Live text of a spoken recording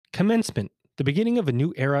Commencement, the beginning of a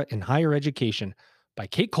new era in higher education by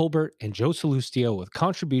Kate Colbert and Joe Salustio with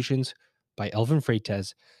contributions by Elvin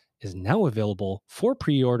Freites is now available for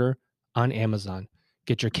pre-order on Amazon.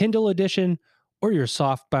 Get your Kindle edition or your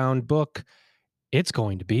softbound book. It's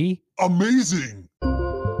going to be amazing.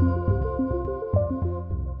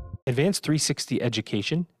 Advanced 360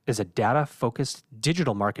 Education is a data-focused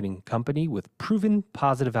digital marketing company with proven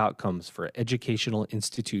positive outcomes for educational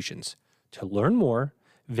institutions. To learn more,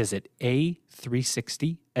 visit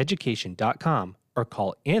a360education.com or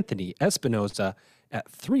call Anthony Espinoza at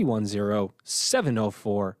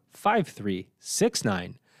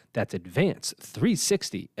 310-704-5369. That's Advanced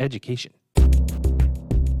 360 Education.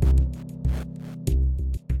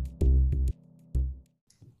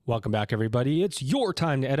 Welcome back, everybody. It's your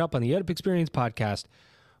time to ed up on the EdUp Experience podcast,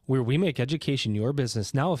 where we make education your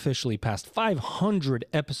business. Now officially past 500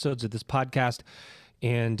 episodes of this podcast,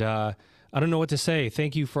 and I don't know what to say.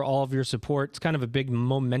 Thank you for all of your support. It's kind of a big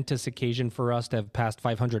momentous occasion for us to have passed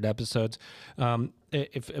 500 episodes.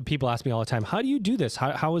 If people ask me all the time, how do you do this?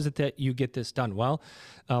 How is it that you get this done? Well,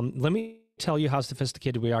 let me tell you how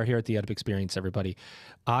sophisticated we are here at the EdUp Experience, everybody.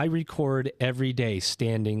 I record every day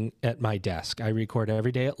standing at my desk. I record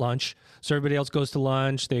every day at lunch. So everybody else goes to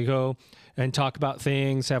lunch. They go and talk about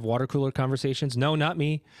things, have water cooler conversations. No, not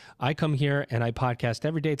me. I come here and I podcast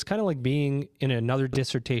every day. It's kind of like being in another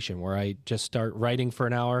dissertation where I just start writing for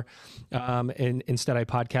an hour. And instead I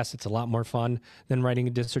podcast. It's a lot more fun than writing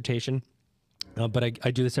a dissertation. But I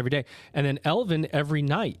do this every day. And then Elvin, every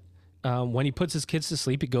night, when he puts his kids to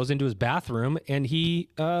sleep, he goes into his bathroom and he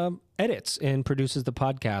edits and produces the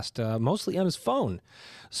podcast, mostly on his phone.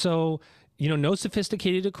 So, no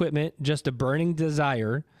sophisticated equipment, just a burning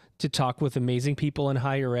desire to talk with amazing people in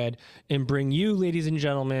higher ed and bring you, ladies and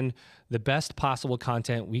gentlemen, the best possible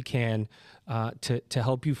content we can to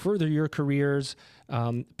help you further your careers,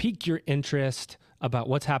 pique your interest about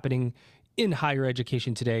what's happening in higher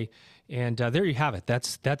education today. And there you have it.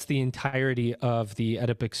 That's the entirety of the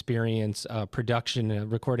EdUp Experience production,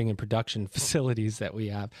 recording and production facilities that we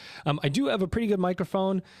have. I do have a pretty good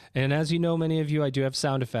microphone, and as you know, many of you, I do have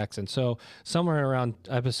sound effects. And so somewhere around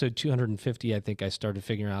episode 250, I think I started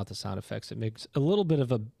figuring out the sound effects. It makes a little bit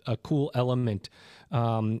of a cool element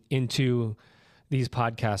into these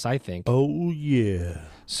podcasts, I think. Oh, yeah.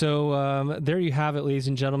 So there you have it, ladies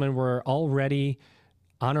and gentlemen. We're already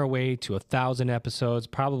on our way to 1,000 episodes.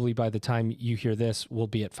 Probably by the time you hear this, we'll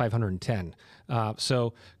be at 510. So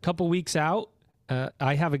a couple weeks out,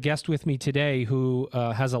 I have a guest with me today who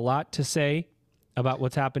has a lot to say about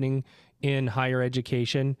what's happening in higher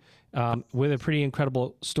education with a pretty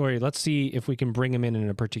incredible story. Let's see if we can bring him in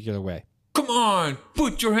a particular way. Come on,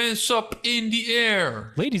 put your hands up in the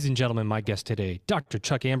air. Ladies and gentlemen, my guest today, Dr.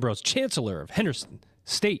 Chuck Ambrose, Chancellor of Henderson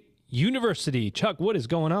State University. Chuck, what is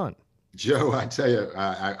going on? Joe, I tell you,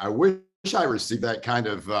 I wish I received that kind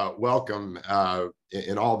of welcome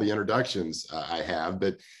in all the introductions I have.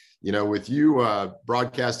 But, with you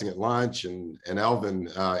broadcasting at lunch and Elvin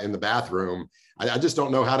in the bathroom, I just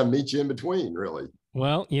don't know how to meet you in between, really.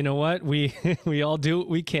 Well, you know what? We all do what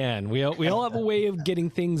we can. We all have a way of getting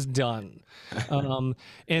things done.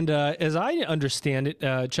 And as I understand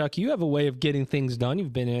it, Chuck, you have a way of getting things done.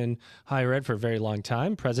 You've been in higher ed for a very long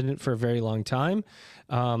time, president for a very long time.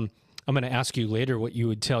 I'm going to ask you later what you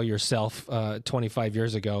would tell yourself 25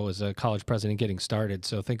 years ago as a college president getting started.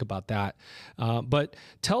 So think about that. But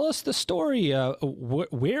tell us the story.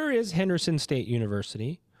 Where is Henderson State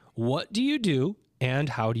University? What do you do and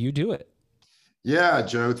how do you do it? Yeah,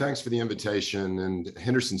 Joe, thanks for the invitation. And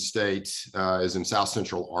Henderson State is in South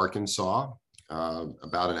Central Arkansas,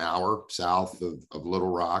 about an hour south of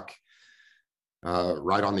Little Rock,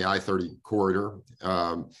 right on the I-30 corridor.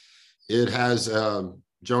 It has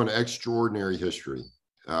Joe, an extraordinary history.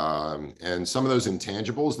 And some of those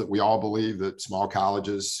intangibles that we all believe that small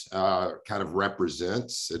colleges kind of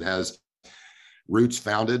represents. It has roots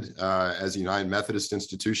founded as a United Methodist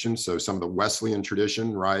institution. So some of the Wesleyan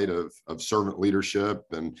tradition, right, of servant leadership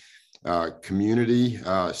and community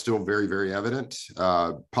still very, very evident.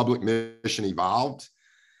 Public mission evolved.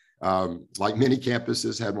 Like many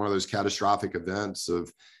campuses had one of those catastrophic events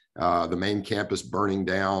of the main campus burning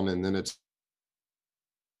down, and then it's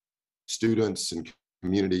students and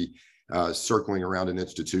community circling around an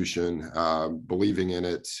institution, believing in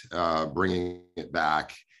it, bringing it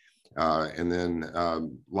back. And then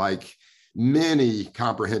like many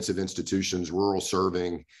comprehensive institutions, rural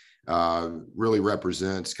serving really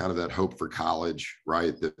represents kind of that hope for college,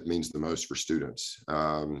 right? That means the most for students.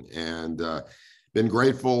 And been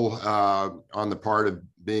grateful on the part of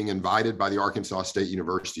being invited by the Arkansas State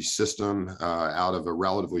University system out of a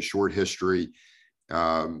relatively short history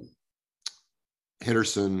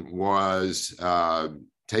Henderson was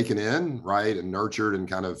taken in, right, and nurtured and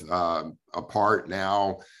kind of a part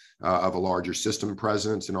now of a larger system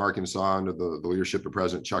presence in Arkansas under the leadership of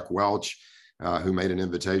President Chuck Welch, who made an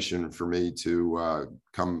invitation for me to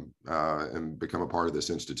come and become a part of this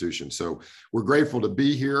institution. So we're grateful to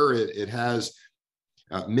be here. It has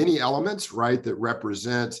many elements, right, that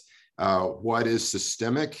represent what is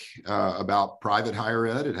systemic about private higher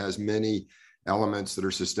ed. It has many elements that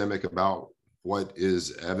are systemic about what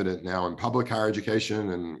is evident now in public higher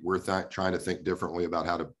education, and we're trying to think differently about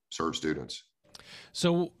how to serve students.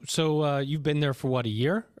 So you've been there for what, a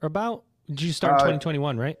year or about? Did you start in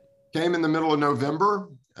 2021, right? Came in the middle of November,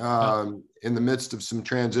 in the midst of some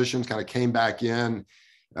transitions, kind of came back in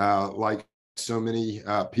like so many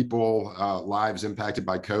people, lives impacted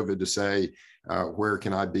by COVID, to say, where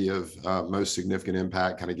can I be of most significant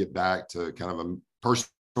impact, kind of get back to kind of a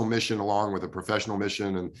personal mission along with a professional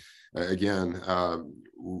mission. And again,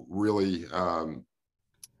 really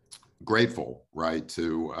grateful, right,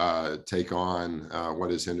 to take on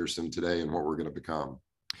what is Henderson today and what we're going to become.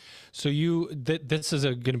 So this is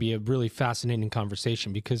going to be a really fascinating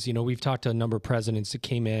conversation because, we've talked to a number of presidents that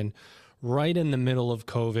came in right in the middle of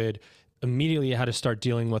COVID, immediately had to start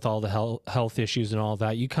dealing with all the health issues and all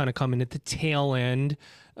that. You kind of come in at the tail end,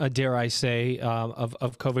 dare I say,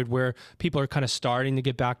 of COVID, where people are kind of starting to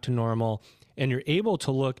get back to normal. And you're able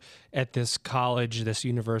to look at this college, this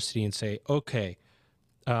university, and say, okay,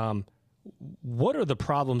 what are the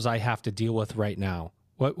problems I have to deal with right now?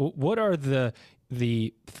 What are the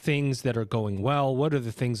things that are going well? What are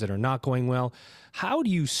the things that are not going well? How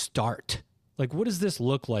do you start? Like, what does this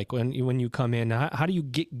look like when you come in? How do you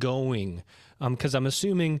get going? Because I'm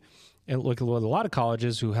assuming, and look, a lot of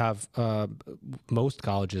colleges who have, most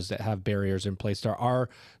colleges that have barriers in place, there are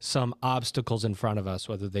some obstacles in front of us,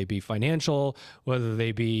 whether they be financial, whether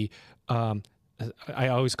they be, I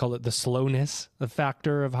always call it the slowness, the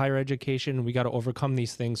factor of higher education. We got to overcome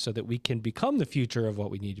these things so that we can become the future of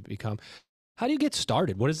what we need to become. How do you get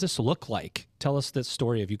started? What does this look like? Tell us the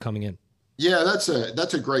story of you coming in. Yeah, that's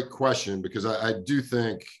a great question, because I do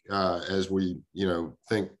think as we,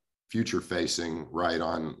 think future facing, right,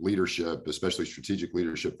 on leadership, especially strategic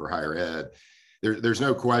leadership for higher ed, there's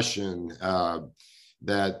no question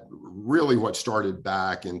that really what started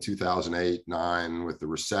back in 2008-9 with the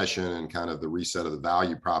recession and kind of the reset of the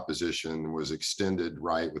value proposition was extended,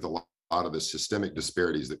 right, with a lot of the systemic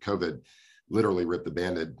disparities that COVID literally ripped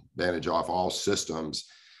the bandage off all systems.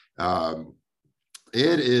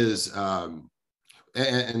 It is,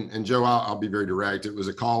 and Joe, I'll be very direct. It was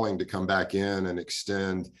a calling to come back in and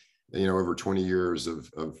extend, over 20 years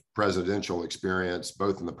of presidential experience,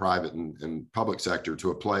 both in the private and public sector,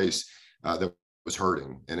 to a place that was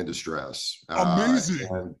hurting and in distress. Amazing.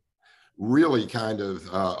 And really kind of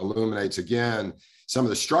illuminates, again, some of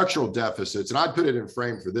the structural deficits. And I'd put it in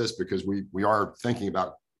frame for this because we are thinking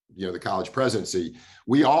about, the college presidency.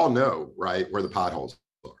 We all know, right, where the potholes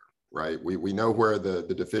are, right? We know where the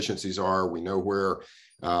deficiencies are. We know where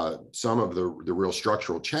some of the real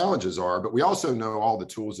structural challenges are, but we also know all the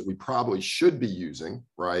tools that we probably should be using,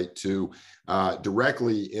 right, to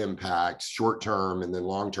directly impact short-term and then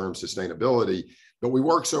long-term sustainability. But we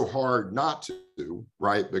work so hard not to,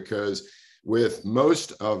 right, because with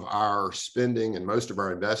most of our spending and most of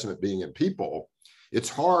our investment being in people, it's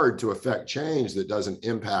hard to affect change that doesn't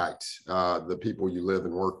impact the people you live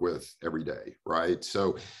and work with every day, right?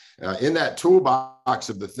 So in that toolbox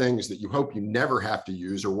of the things that you hope you never have to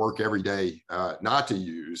use or work every day not to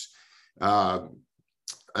use,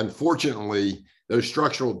 unfortunately, those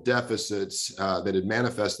structural deficits that had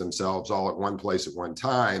manifest themselves all at one place at one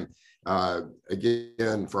time,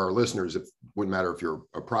 again, for our listeners, it wouldn't matter if you're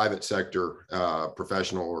a private sector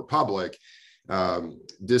professional or public,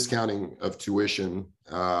 discounting of tuition,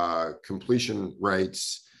 completion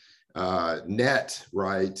rates, net,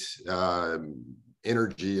 right,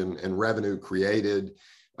 energy and revenue created,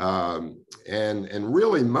 and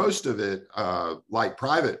really most of it, like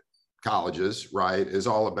private colleges, right, is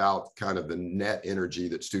all about kind of the net energy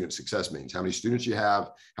that student success means. How many students you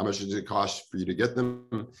have, how much does it cost for you to get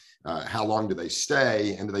them, how long do they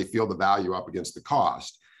stay, and do they feel the value up against the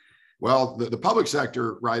cost? Well, the public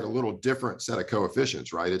sector, right, a little different set of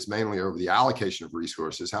coefficients, right? It's mainly over the allocation of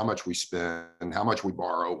resources, how much we spend, how much we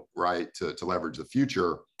borrow, right, to leverage the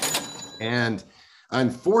future. And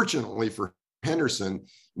unfortunately for Henderson,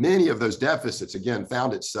 many of those deficits, again,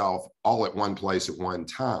 found itself all at one place at one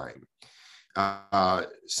time.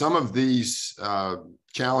 Some of these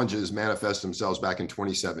challenges manifest themselves back in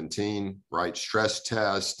 2017, right? Stress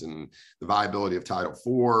test and the viability of Title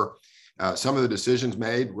IV. Some of the decisions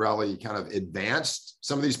made really kind of advanced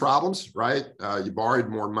some of these problems, right? You borrowed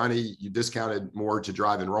more money, you discounted more to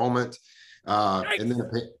drive enrollment, and then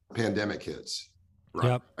the pandemic hits,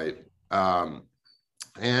 right? Yep.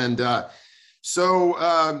 So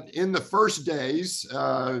in the first days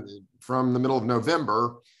from the middle of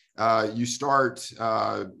November, you start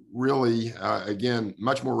really, again,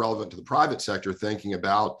 much more relevant to the private sector, thinking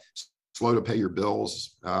about slow to pay your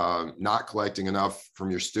bills, not collecting enough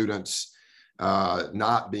from your students,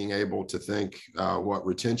 not being able to think what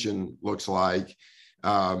retention looks like,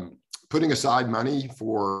 putting aside money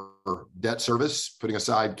for debt service, putting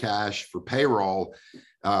aside cash for payroll,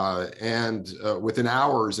 and within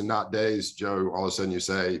hours and not days, Joe, all of a sudden you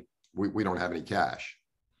say, we don't have any cash.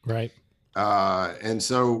 Right. And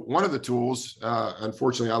so one of the tools,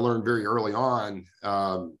 unfortunately, I learned very early on,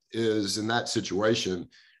 is in that situation,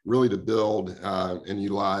 really to build and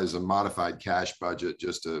utilize a modified cash budget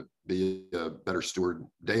just to be a better steward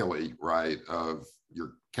daily, right, of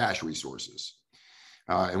your cash resources.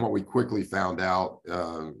 And what we quickly found out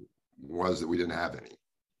was that we didn't have any.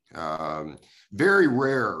 Very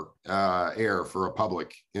rare air for a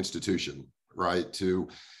public institution, right?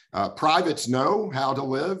 Privates know how to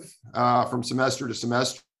live from semester to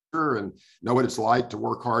semester and know what it's like to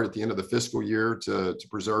work hard at the end of the fiscal year to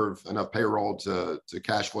preserve enough payroll to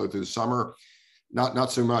cash flow through the summer.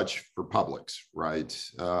 Not so much for publics, right?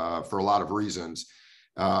 For a lot of reasons.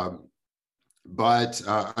 But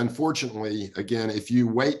unfortunately, again, if you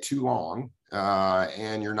wait too long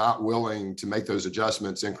and you're not willing to make those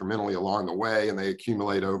adjustments incrementally along the way, and they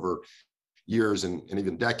accumulate over years and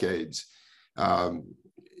even decades,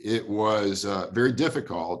 it was very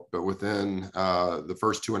difficult. But within the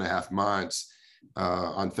first 2.5 months,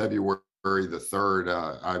 on February the 3rd,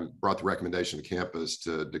 I brought the recommendation to campus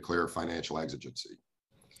to declare financial exigency.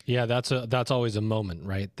 Yeah, that's always a moment,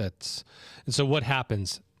 right? And so what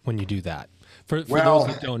happens when you do that? For those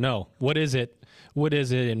that don't know, what is it,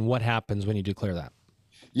 and what happens when you declare that?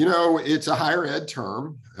 You know, it's a higher ed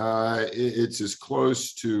term. It's as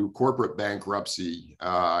close to corporate bankruptcy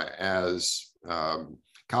as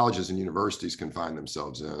colleges and universities can find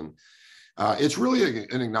themselves in. It's really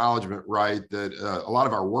an acknowledgement, right, that a lot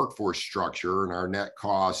of our workforce structure and our net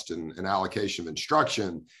cost and allocation of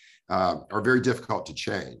instruction are very difficult to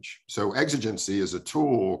change. So exigency is a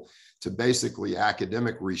tool to basically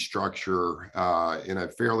academic restructure in a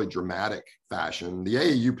fairly dramatic fashion. The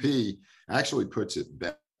AAUP actually puts it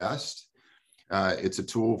best. It's a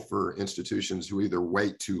tool for institutions who either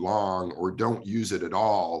wait too long or don't use it at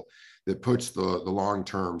all that puts the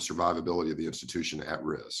long-term survivability of the institution at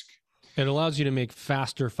risk. It allows you to make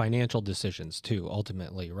faster financial decisions too,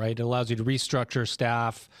 ultimately, right? It allows you to restructure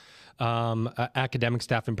staff, academic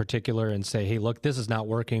staff in particular, and say, hey, look, this is not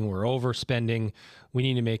working. We're overspending. We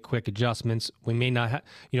need to make quick adjustments. We may not,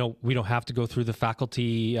 we don't have to go through the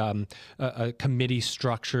faculty committee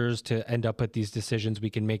structures to end up at these decisions. We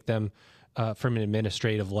can make them from an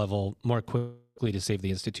administrative level more quickly to save the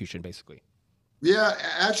institution, basically. Yeah,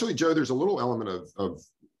 actually, Joe, there's a little element of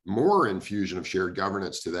more infusion of shared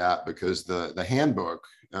governance to that, because the handbook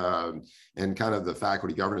and kind of the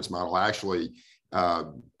faculty governance model actually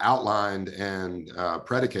outlined and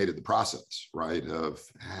predicated the process, right, of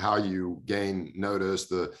how you gain notice.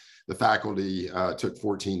 The faculty took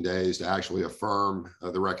 14 days to actually affirm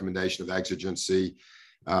the recommendation of exigency.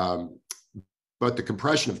 But the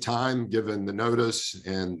compression of time, given the notice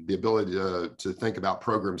and the ability to think about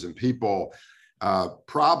programs and people,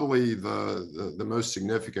 probably the most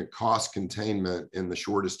significant cost containment in the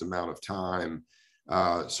shortest amount of time,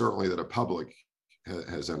 certainly that a public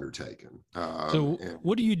has undertaken. So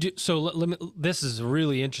what do you do? So this is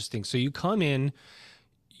really interesting. So you come in,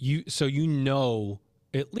 you know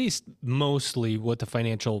at least mostly what the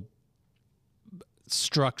financial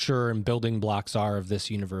structure and building blocks are of this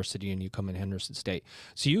university, and you come in Henderson State.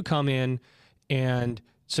 So you come in, and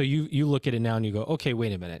so you look at it now and you go, okay,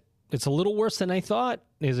 wait a minute. It's a little worse than I thought.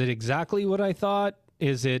 Is it exactly what I thought?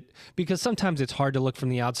 Is it, because sometimes it's hard to look from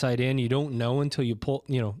the outside in. You don't know until you pull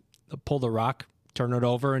the rock, turn it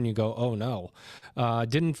over, and you go, oh no,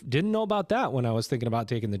 didn't know about that when I was thinking about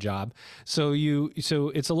taking the job. So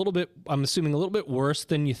it's a little bit, I'm assuming a little bit worse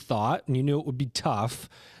than you thought, and you knew it would be tough.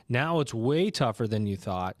 Now it's way tougher than you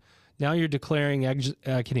thought. Now you're declaring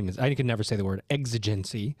I can never say the word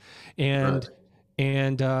exigency, and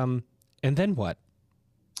then what?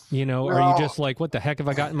 Are you just like, what the heck have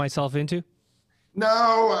I gotten myself into?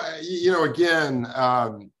 No, again,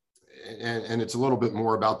 and it's a little bit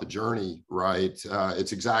more about the journey, right?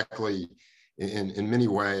 It's exactly in many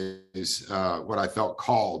ways what I felt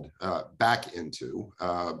called back into,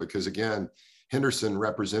 because again, Henderson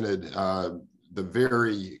represented the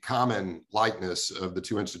very common likeness of the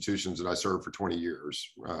two institutions that I served for 20 years,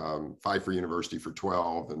 Pfeiffer University for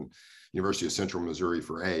 12 and University of Central Missouri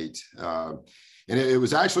for 8. And it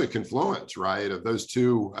was actually a confluence, right, of those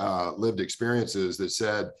two lived experiences that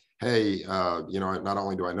said, hey, not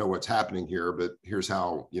only do I know what's happening here, but here's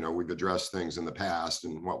how, we've addressed things in the past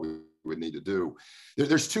and what we would need to do.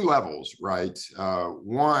 There's two levels, right?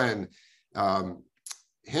 One,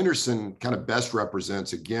 Henderson kind of best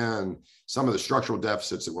represents, again, some of the structural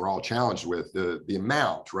deficits that we're all challenged with. The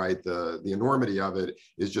amount, right? The enormity of it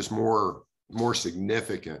is just more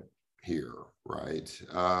significant here, right?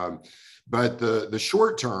 But the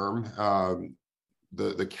short term,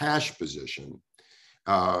 the cash position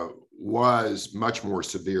was much more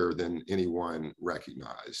severe than anyone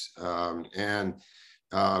recognized.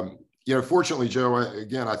 Fortunately, Joe,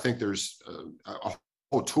 again, I think there's a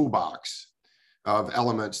whole toolbox of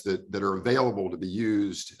elements that are available to be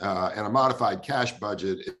used, and a modified cash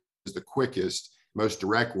budget is the quickest, most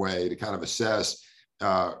direct way to kind of assess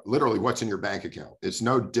literally what's in your bank account. It's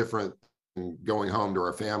no different than going home to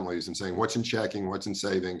our families and saying what's in checking, what's in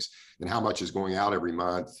savings, and how much is going out every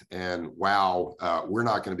month. And wow, we're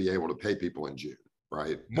not going to be able to pay people in June,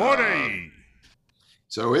 right? Money.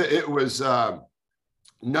 So it was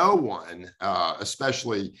no one,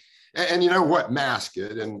 especially. And you know what, mask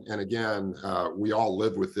it. And again, we all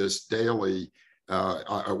live with this daily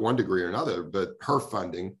at one degree or another, but her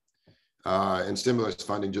funding and stimulus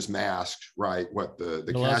funding just masks, right, what the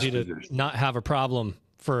allows cash you to position. not have a problem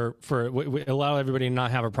we allow everybody to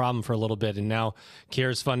not have a problem for a little bit. And now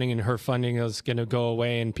CARES funding and her funding is going to go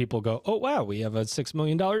away, and people go, oh, wow, we have a $6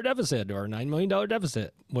 million deficit or a $9 million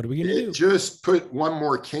deficit. What are we going to do? Just put one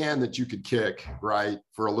more can that you could kick, right,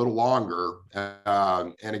 for a little longer.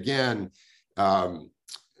 And again,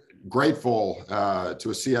 grateful to a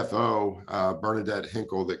CFO, Bernadette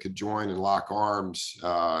Hinkle, that could join and lock arms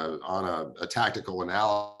on a tactical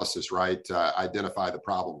analysis, right, to identify the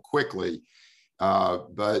problem quickly.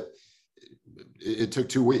 But it took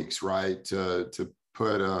 2 weeks, right, to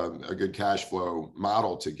put a good cash flow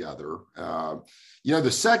model together.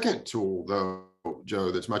 The second tool, though,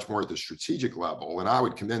 Joe, that's much more at the strategic level, and I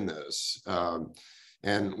would commend this,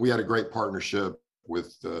 and we had a great partnership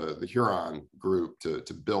with the Huron group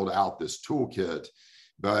to build out this toolkit.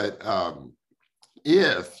 But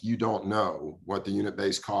if you don't know what the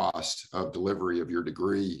unit-based cost of delivery of your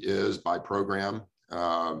degree is by program,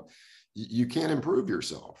 you can't improve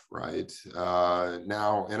yourself, right?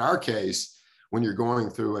 Now, in our case, when you're going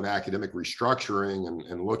through an academic restructuring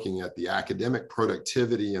and looking at the academic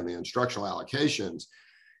productivity and the instructional allocations,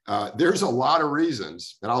 there's a lot of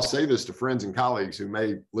reasons, and I'll say this to friends and colleagues who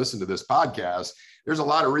may listen to this podcast, there's a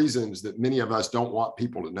lot of reasons that many of us don't want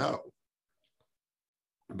people to know,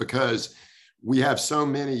 because we have so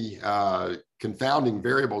many confounding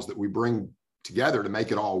variables that we bring together to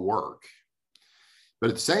make it all work. But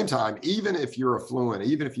at the same time, even if you're affluent,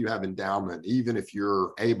 even if you have endowment, even if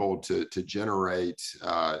you're able to generate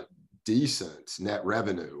decent net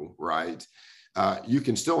revenue, right, you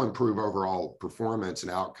can still improve overall performance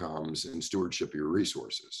and outcomes and stewardship of your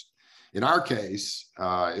resources. In our case,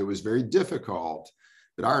 it was very difficult,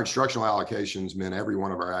 but our instructional allocations meant every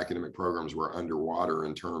one of our academic programs were underwater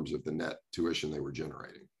in terms of the net tuition they were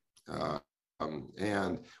generating.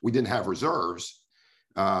 And we didn't have reserves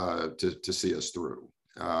to see us through.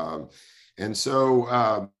 And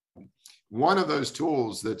so one of those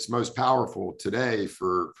tools that's most powerful today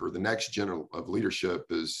for the next gen of leadership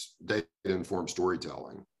is data-informed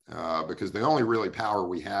storytelling, because the only really power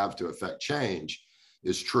we have to affect change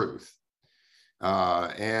is truth.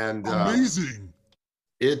 Amazing.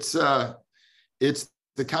 It's the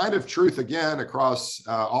kind of truth, again, across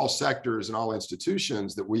all sectors and all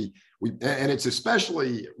institutions that we and it's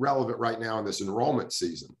especially relevant right now in this enrollment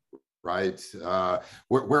season, right?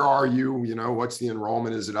 Where are you? What's the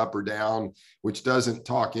enrollment? Is it up or down? Which doesn't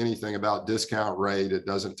talk anything about discount rate. It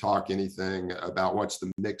doesn't talk anything about what's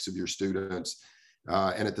the mix of your students.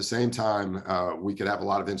 And at the same time, we could have a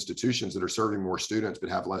lot of institutions that are serving more students but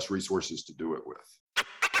have less resources to do it with.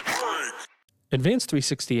 Advanced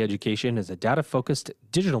 360 Education is a data-focused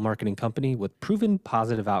digital marketing company with proven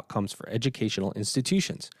positive outcomes for educational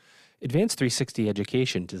institutions. Advanced 360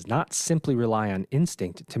 Education does not simply rely on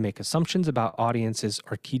instinct to make assumptions about audiences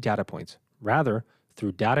or key data points. Rather,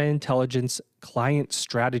 through data intelligence, client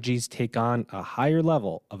strategies take on a higher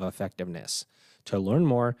level of effectiveness. To learn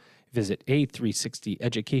more, visit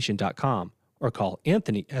a360education.com or call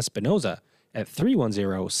Anthony Espinoza at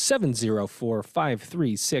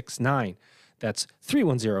 310-704-5369. That's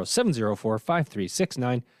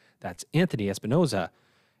 310-704-5369. That's Anthony Espinoza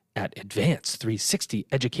at Advanced 360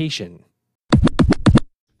 Education.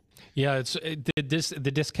 Yeah,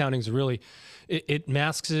 the discounting is really it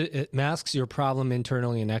masks your problem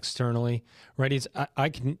internally and externally, right?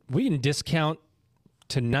 We can discount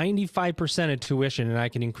to 95% of tuition and I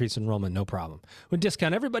can increase enrollment, no problem. We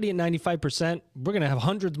discount everybody at 95%, we're going to have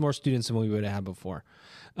hundreds more students than we would have had before,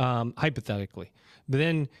 hypothetically. But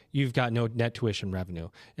then you've got no net tuition revenue,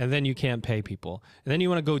 and then you can't pay people. And then you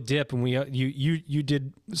want to go dip, and you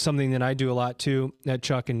did something that I do a lot too,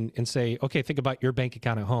 Chuck, and say, okay, think about your bank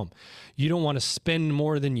account at home. You don't want to spend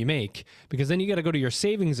more than you make, because then you got to go to your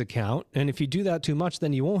savings account, and if you do that too much,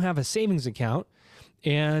 then you won't have a savings account,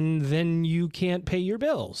 and then you can't pay your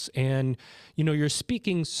bills. And, you're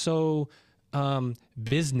speaking so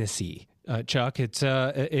businessy, Chuck. It's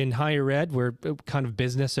in higher ed, we're kind of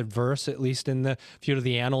business adverse, at least in if you go to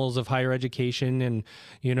the annals of higher education and,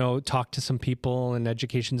 talk to some people, and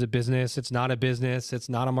education's a business. It's not a business. It's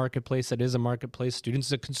not a marketplace. It is a marketplace.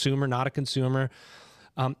 Students are a consumer, not a consumer.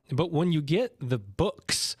 But when you get the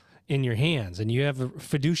books in your hands and you have a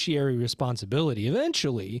fiduciary responsibility,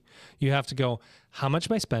 eventually you have to go, how much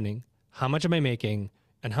am I spending? How much am I making?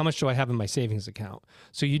 And how much do I have in my savings account?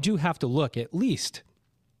 So you do have to look at least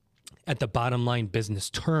at the bottom line business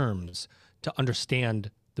terms to understand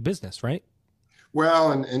the business, right?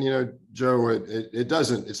 Well, and Joe,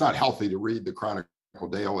 it's not healthy to read the Chronicle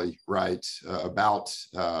Daily, right, about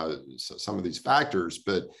some of these factors,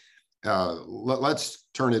 but let's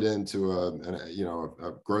turn it into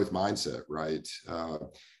a growth mindset, right?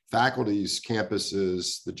 Faculties,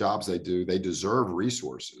 campuses, the jobs they do, they deserve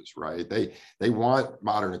resources, right? They want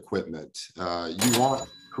modern equipment. You want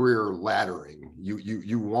career laddering.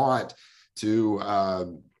 You want to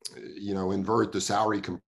invert the salary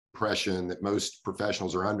compression that most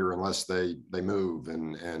professionals are under unless they move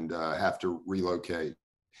and have to relocate.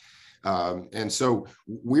 And so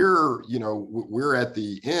we're at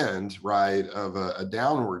the end, right, of a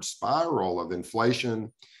downward spiral of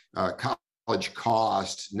inflation, college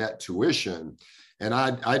cost, net tuition. And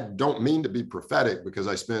I don't mean to be prophetic, because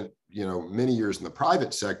I spent, many years in the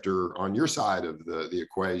private sector on your side of the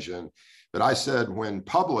equation. But I said, when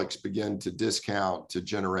publics begin to discount to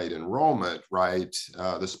generate enrollment, right,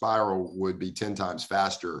 the spiral would be 10 times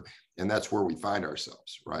faster. And that's where we find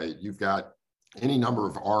ourselves, right? You've got any number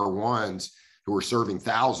of R1s who are serving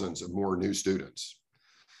thousands of more new students,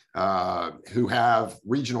 who have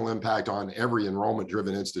regional impact on every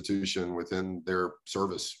enrollment-driven institution within their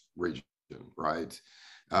service region, right?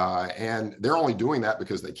 And they're only doing that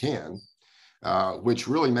because they can, which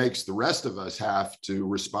really makes the rest of us have to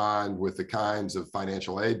respond with the kinds of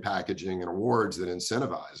financial aid packaging and awards that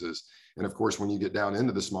incentivizes. And of course, when you get down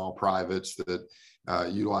into the small privates that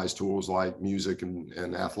utilize tools like music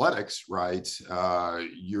and athletics, right?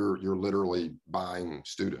 You're literally buying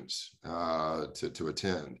students to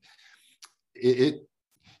attend.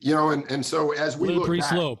 And so as we slippery look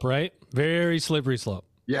back, slope, right? Very slippery slope.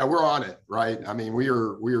 Yeah, we're on it, right? I mean, we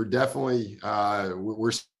are definitely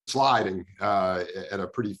we're sliding at a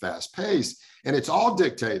pretty fast pace, and it's all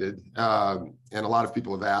dictated. And a lot of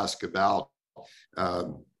people have asked about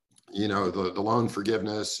the loan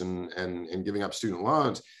forgiveness and giving up student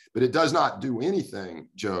loans, but it does not do anything,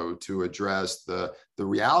 Joe, to address the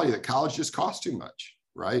reality that college just costs too much,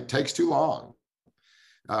 right? It takes too long.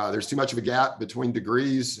 There's too much of a gap between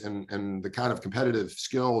degrees and the kind of competitive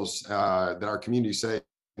skills that our communities say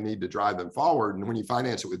need to drive them forward. And when you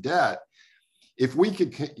finance it with debt, if we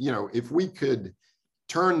could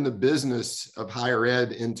turn the business of higher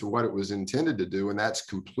ed into what it was intended to do, and that's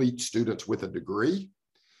complete students with a degree,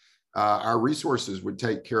 our resources would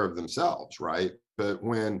take care of themselves, right? But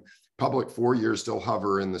when public 4 years still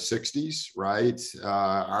hover in the 60s, right,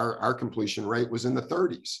 our completion rate was in the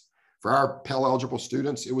 30s. For our Pell eligible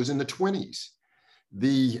students, it was in the 20s.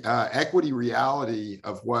 The equity reality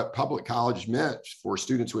of what public college meant for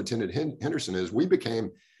students who attended Henderson is we became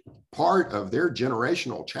part of their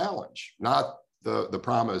generational challenge, not the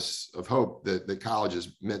promise of hope that college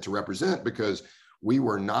is meant to represent, because we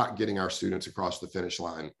were not getting our students across the finish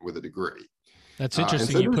line with a degree. That's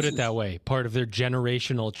interesting. You put it that way, part of their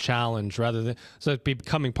generational challenge, rather than so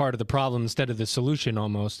becoming part of the problem instead of the solution.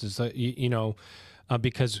 Almost is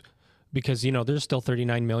because there's still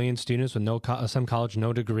 39 million students with some college,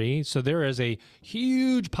 no degree. So there is a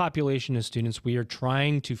huge population of students we are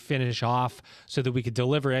trying to finish off so that we could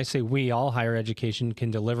deliver. I say we, all higher education,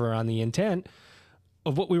 can deliver on the intent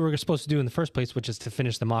of what we were supposed to do in the first place, which is to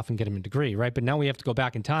finish them off and get them a degree, right? But now we have to go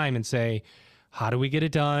back in time and say, how do we get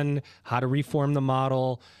it done? How to reform the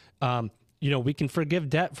model? We can forgive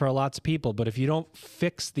debt for lots of people, but if you don't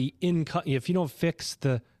fix the income, if you don't fix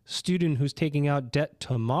the student who's taking out debt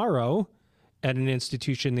tomorrow at an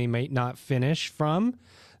institution they might not finish from,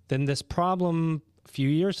 then this problem a few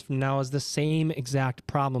years from now is the same exact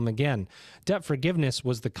problem again. Debt forgiveness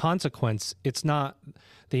was the consequence. It's not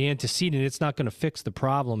the antecedent. It's not going to fix the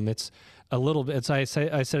problem. It's a little bit, I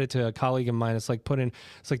said it to a colleague of mine. It's like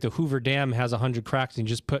the Hoover Dam has 100 cracks and you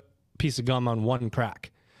just put a piece of gum on one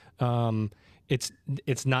crack.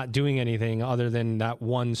 It's not doing anything other than that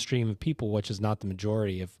one stream of people, which is not the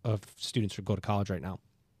majority of students who go to college right now.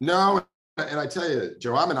 No, and I tell you,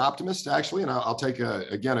 Joe, I'm an optimist actually, and I'll take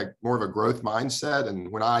more of a growth mindset. And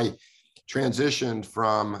when I transitioned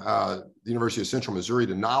from the University of Central Missouri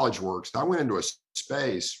to KnowledgeWorks, I went into a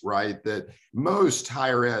space, right, that most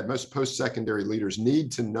higher ed, most post-secondary leaders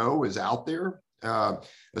need to know is out there,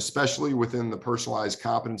 especially within the personalized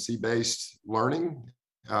competency-based learning.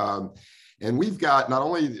 And we've got not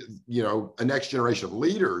only, a next generation of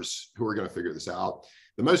leaders who are going to figure this out.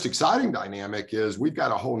 The most exciting dynamic is we've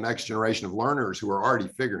got a whole next generation of learners who are already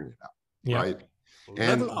figuring it out, right?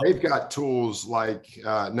 And they've got tools like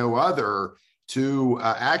no other to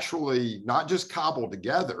actually not just cobble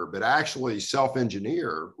together, but actually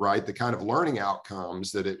self-engineer, right, the kind of learning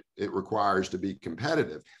outcomes that it requires to be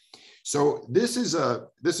competitive. So this is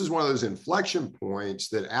one of those inflection points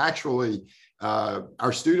that actually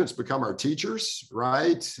our students become our teachers,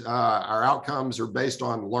 right? Our outcomes are based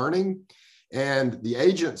on learning and the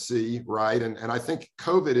agency, right? And I think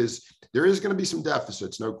there is going to be some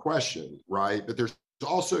deficits, no question, right? But there's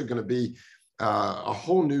also going to be a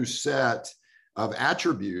whole new set of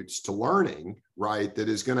attributes to learning, right? That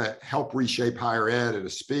is going to help reshape higher ed at a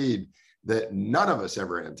speed that none of us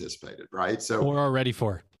ever anticipated, right? So we're all ready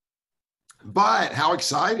for. But how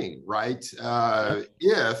exciting, right?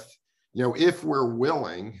 If we're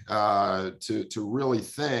willing to really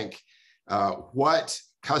think what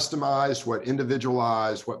customized, what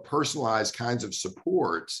individualized, what personalized kinds of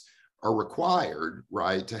supports are required,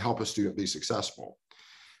 right, to help a student be successful.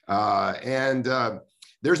 And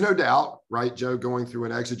there's no doubt, right, Joe, going through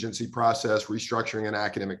an exigency process, restructuring an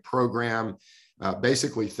academic program,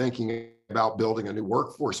 basically thinking about building a new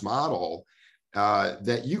workforce model,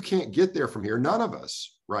 that you can't get there from here. None of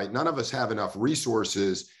us, right? None of us have enough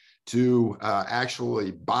resources to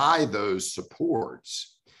actually buy those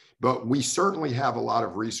supports. But we certainly have a lot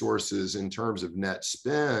of resources in terms of net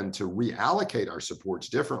spend to reallocate our supports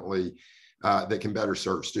differently that can better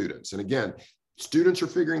serve students. And again, students are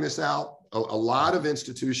figuring this out. A lot of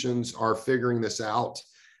institutions are figuring this out.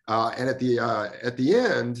 And at the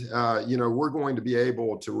end, we're going to be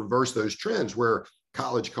able to reverse those trends where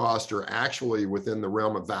college costs are actually within the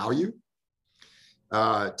realm of value.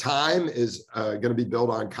 Time is going to be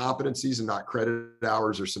built on competencies and not credit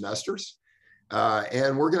hours or semesters.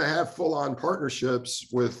 And we're going to have full-on partnerships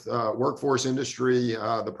with workforce industry,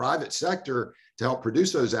 the private sector, to help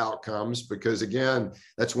produce those outcomes. Because again,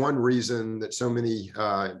 that's one reason that so many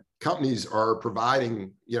companies are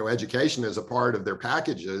providing, education as a part of their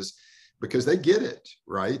packages, because they get it,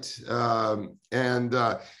 right?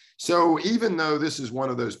 So even though this is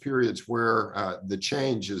one of those periods where the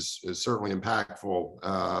change is certainly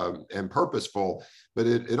impactful and purposeful, but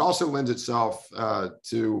it also lends itself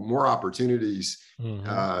to more opportunities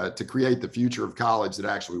to create the future of college that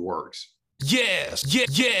actually works.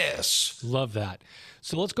 Yes. Love that.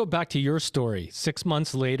 So let's go back to your story. 6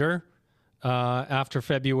 months later, after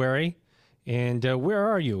February, and where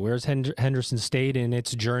are you? Where's Henderson State in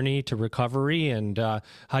its journey to recovery, and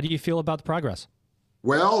how do you feel about the progress?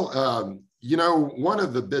 Well, one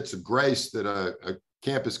of the bits of grace that a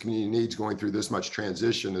campus community needs going through this much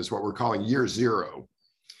transition is what we're calling year zero,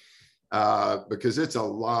 because it's a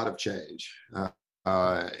lot of change.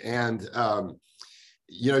 To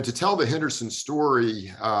tell the Henderson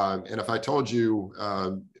story, and if I told you,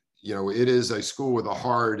 it is a school with a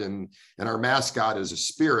heart, and our mascot is a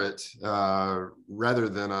spirit rather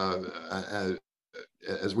than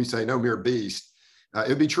as we say, no mere beast,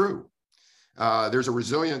 it'd be true. There's a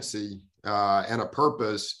resiliency and a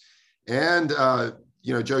purpose. And,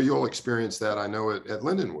 Joe, you'll experience that, I know, at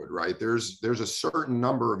Lindenwood, right? There's a certain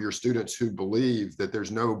number of your students who believe that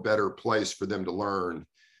there's no better place for them to learn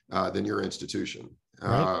than your institution.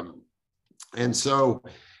 Right. And so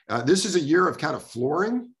this is a year of kind of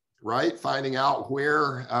flooring, right? Finding out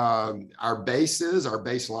where our base is, our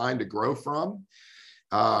baseline to grow from.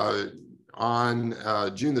 On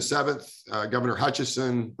June the 7th, Governor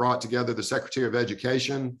Hutchinson brought together the Secretary of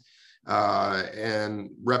Education and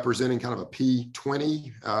representing kind of a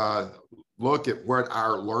P20 look at what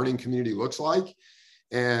our learning community looks like,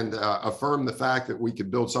 and affirmed the fact that we could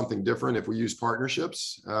build something different if we use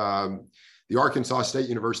partnerships. The Arkansas State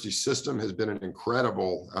University system has been an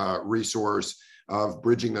incredible resource of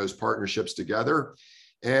bridging those partnerships together.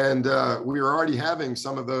 And we are already having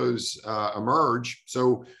some of those emerge.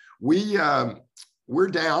 So we're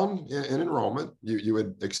down in enrollment. You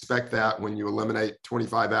would expect that when you eliminate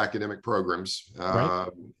 25 academic programs Right.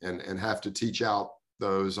 and have to teach out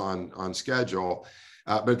those on schedule.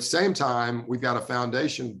 But at the same time, we've got a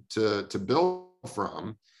foundation to build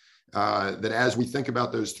from that as we think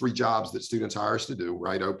about those 3 jobs that students hire us to do,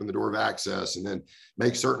 right? Open the door of access and then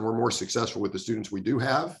make certain we're more successful with the students we do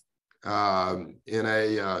have in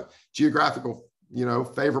a geographical,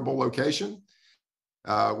 favorable location.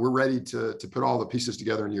 We're ready to put all the pieces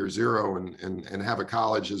together in year 0 and have a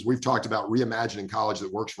college, as we've talked about, reimagining college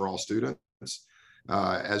that works for all students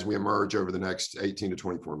as we emerge over the next 18 to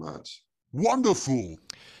 24 months. Wonderful.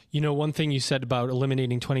 One thing you said about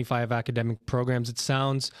eliminating 25 academic programs, it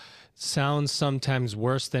sounds sometimes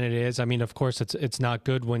worse than it is. I mean, of course, it's not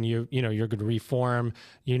good when you're going to reform.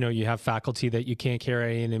 You have faculty that you can't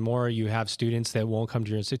carry anymore. You have students that won't come to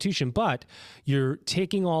your institution, but you're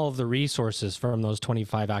taking all of the resources from those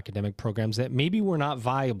 25 academic programs that maybe were not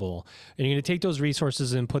viable, and you're going to take those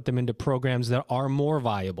resources and put them into programs that are more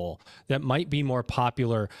viable, that might be more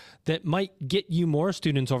popular, that might get you more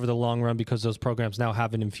students over the long run because those programs now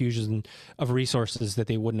have an infusion of resources that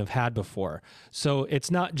they wouldn't have had before. So it's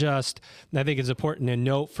not just, I think it's important to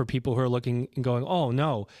note for people who are looking and going, oh,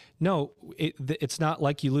 no, it's not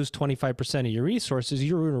like you lose 25% of your resources.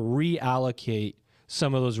 You're going to reallocate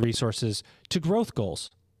some of those resources to growth goals.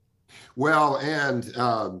 Well, and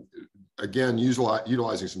again,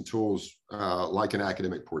 utilizing some tools like an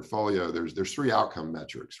academic portfolio, there's 3 outcome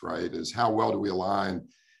metrics, right? Is how well do we align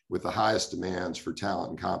with the highest demands for talent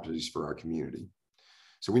and competencies for our community?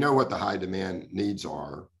 So we know what the high demand needs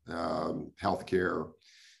are: healthcare,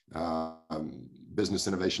 business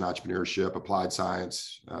innovation, entrepreneurship, applied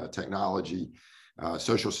science, technology,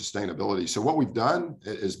 social sustainability. So what we've done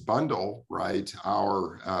is bundle, right,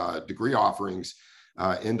 our degree offerings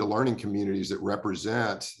into learning communities that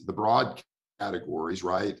represent the broad categories,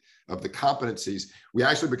 right, of the competencies. We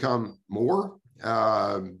actually become more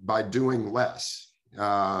by doing less,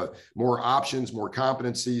 more options, more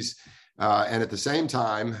competencies. And at the same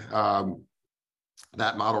time,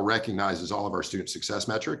 that model recognizes all of our student success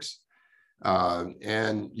metrics.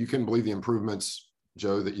 And you can believe the improvements,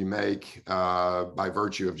 Joe, that you make by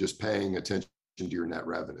virtue of just paying attention to your net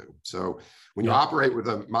revenue. So when you operate with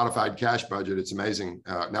a modified cash budget, it's amazing.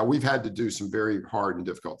 Now, we've had to do some very hard and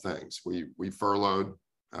difficult things. We furloughed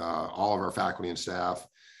all of our faculty and staff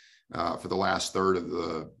for the last third of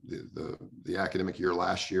the academic year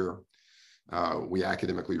last year. We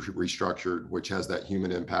academically restructured, which has that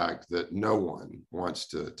human impact that no one wants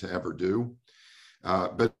to ever do.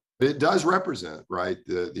 But it does represent, right,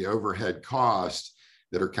 the overhead costs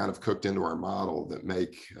that are kind of cooked into our model that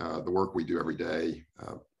make the work we do every day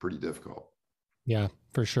pretty difficult. Yeah,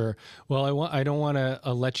 for sure. Well, I don't want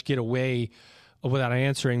to let you get away without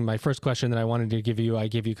answering my first question that I wanted to give you. I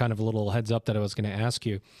gave you kind of a little heads up that I was going to ask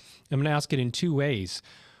you. I'm going to ask it in 2 ways.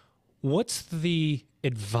 What's the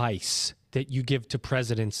advice that you give to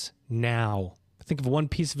presidents now? Think of one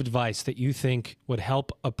piece of advice that you think would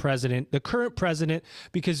help a president, the current president,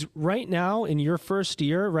 because right now in your first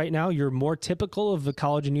year, right now, you're more typical of the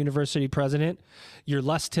college and university president. You're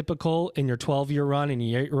less typical in your 12-year run and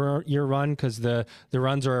your year run, because the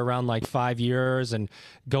runs are around like 5 years and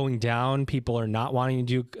going down. People are not wanting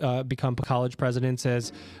to become college presidents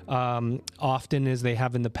as often as they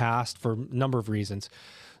have in the past for a number of reasons.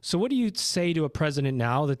 So what do you say to a president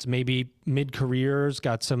now that's maybe mid-careers,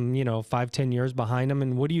 got some, 5-10 years behind him?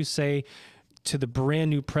 And what do you say to the brand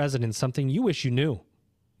new president, something you wish you knew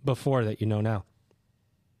before that you know now?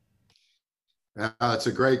 That's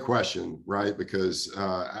a great question, right? Because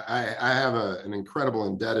I have an incredible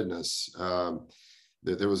indebtedness.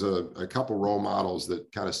 There was a couple role models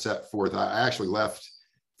that kind of set forth. I actually left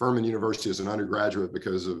Furman University as an undergraduate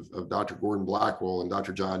because of Dr. Gordon Blackwell and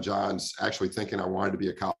Dr. John Johns actually thinking I wanted to be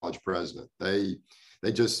a college president. They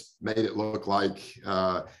just made it look like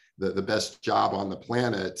the best job on the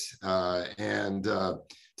planet. And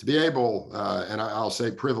to be able, and I'll say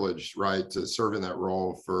privileged, right, to serve in that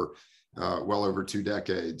role for well over 2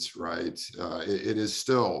 decades, right? It is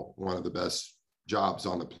still one of the best jobs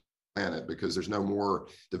on the planet because there's no more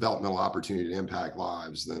developmental opportunity to impact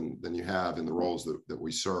lives than you have in the roles that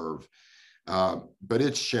we serve. But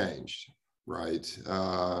it's changed, right?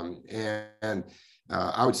 And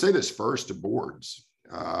I would say this first to boards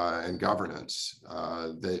and governance,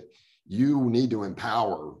 that you need to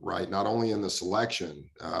empower, right? Not only in the selection,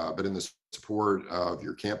 but in the support of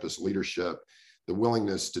your campus leadership the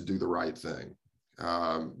willingness to do the right thing.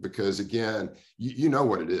 Because again, you know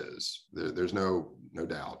what it is. There's no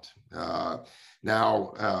doubt.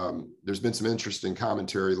 Now, there's been some interesting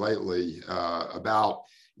commentary lately about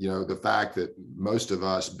the fact that most of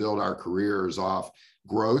us build our careers off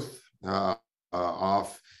growth,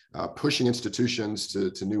 off pushing institutions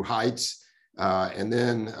to new heights. And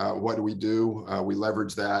then what do? We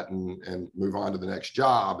leverage that and move on to the next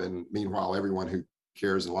job. And meanwhile, everyone who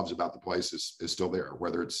cares and loves about the place is still there,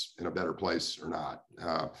 whether it's in a better place or not.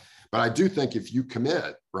 But I do think if you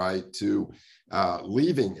commit, right, to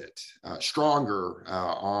leaving it stronger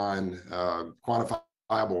on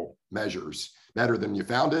quantifiable measures, better than you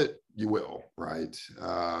found it, you will, right?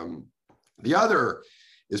 The other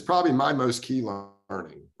is probably my most key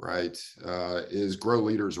learning, right, is grow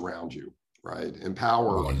leaders around you, right?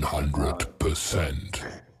 Empower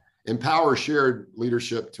 100%. Empower shared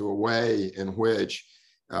leadership to a way in which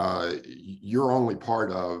you're only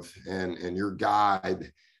part of and your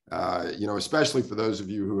guide, especially for those of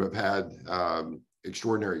you who have had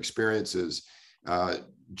extraordinary experiences,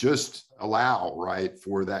 just allow, right,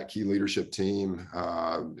 for that key leadership team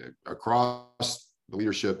across the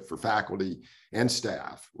leadership for faculty and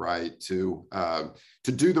staff, right, to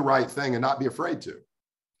do the right thing and not be afraid to.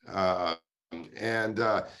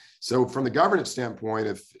 So from the governance standpoint,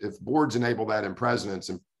 if boards enable that and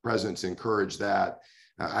presidents encourage that,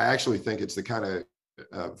 I actually think it's the kind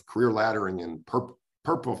of career laddering and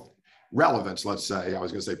purple relevance, let's say, I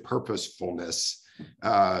was going to say purposefulness,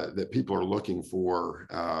 that people are looking for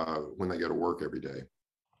when they go to work every day.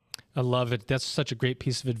 I love it. That's such a great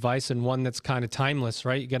piece of advice, and one that's kind of timeless,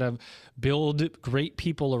 right? You got to build great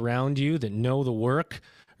people around you that know the work,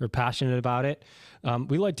 are passionate about it.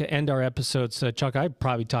 We like to end our episodes. Chuck, I'd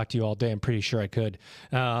probably talk to you all day. I'm pretty sure I could.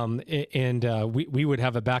 We would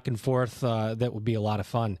have a back and forth that would be a lot of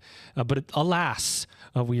fun. But alas,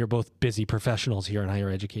 we are both busy professionals here in higher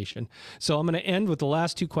education. So I'm going to end with the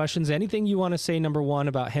last two questions. Anything you want to say, number one,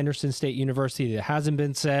 about Henderson State University that hasn't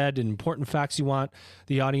been said, and important facts you want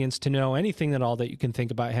the audience to know, anything at all that you can think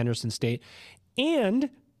about Henderson State? And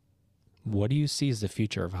what do you see as the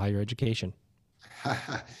future of higher education?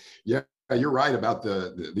 Yeah, you're right about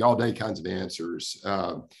the all day kinds of answers.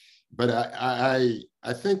 But I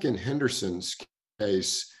think in Henderson's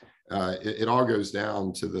case, it all goes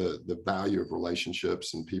down to the value of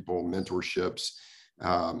relationships and people, mentorships.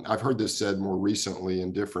 I've heard this said more recently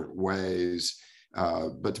in different ways,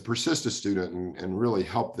 but to persist a student and really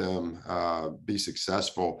help them be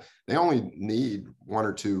successful, they only need one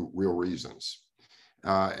or two real reasons.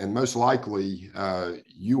 And most likely,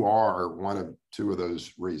 you are one of two of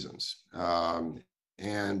those reasons. And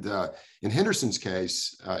in Henderson's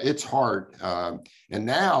case, it's hard. And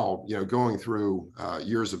now, going through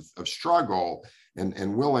years of struggle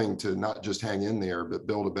and willing to not just hang in there, but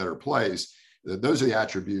build a better place, those are the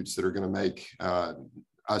attributes that are going to make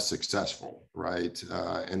us successful, right?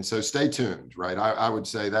 And so stay tuned, right? I would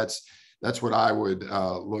say that's what I would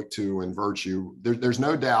look to in virtue. There's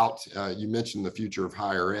no doubt, you mentioned the future of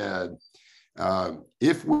higher ed.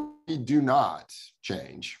 If we do not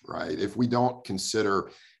change, right, if we don't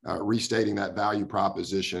consider restating that value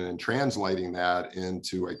proposition and translating that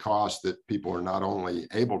into a cost that people are not only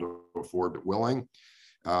able to afford, but willing,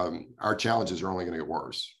 our challenges are only going to get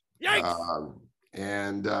worse.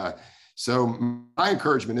 Yikes! So my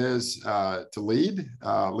encouragement is to lead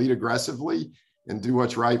aggressively, and do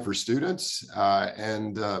what's right for students.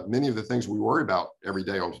 And many of the things we worry about every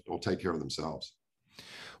day will take care of themselves.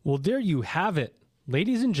 Well, there you have it,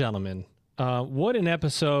 ladies and gentlemen. What an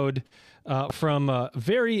episode from a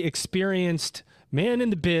very experienced man in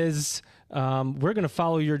the biz. We're going to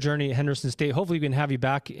follow your journey at Henderson State. Hopefully we can have you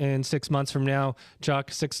back in 6 months from now,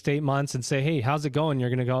 Chuck, 6 to 8 months, and say, hey, how's it going? You're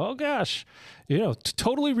going to go, oh gosh,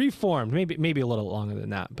 totally reformed. Maybe a little longer than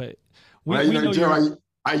that, but we know Joe,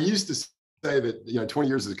 I used to say that 20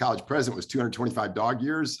 years as a college president was 225 dog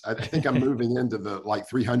years. I think I'm moving into the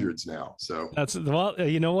 300s now. So well,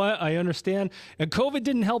 you know what? I understand. And COVID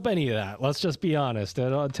didn't help any of that. Let's just be honest.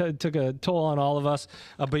 It took a toll on all of us.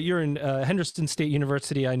 But you're in Henderson State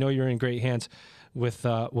University. I know you're in great hands with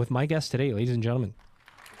my guest today, ladies and gentlemen,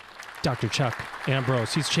 Dr. Chuck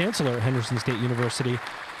Ambrose. He's Chancellor at Henderson State University,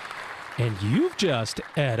 and you've just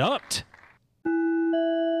upped.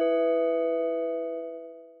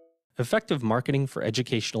 Effective marketing for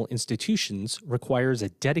educational institutions requires a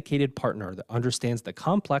dedicated partner that understands the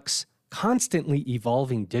complex, constantly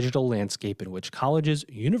evolving digital landscape in which colleges,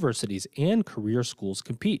 universities, and career schools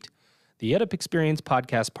compete. The EdUp Experience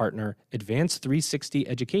podcast partner, Advanced 360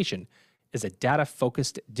 Education, is a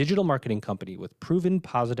data-focused digital marketing company with proven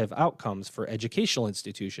positive outcomes for educational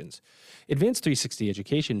institutions. Advanced 360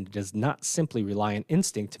 Education does not simply rely on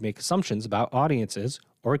instinct to make assumptions about audiences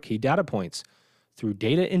or key data points. Through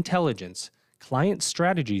data intelligence, client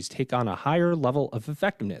strategies take on a higher level of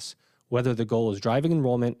effectiveness, whether the goal is driving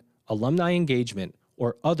enrollment, alumni engagement,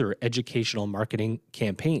 or other educational marketing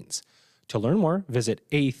campaigns. To learn more, visit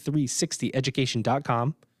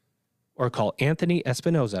a360education.com or call Anthony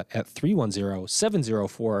Espinoza at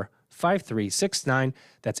 310-704-5369.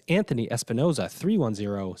 That's Anthony Espinoza,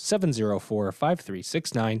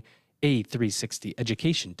 310-704-5369,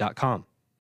 a360education.com.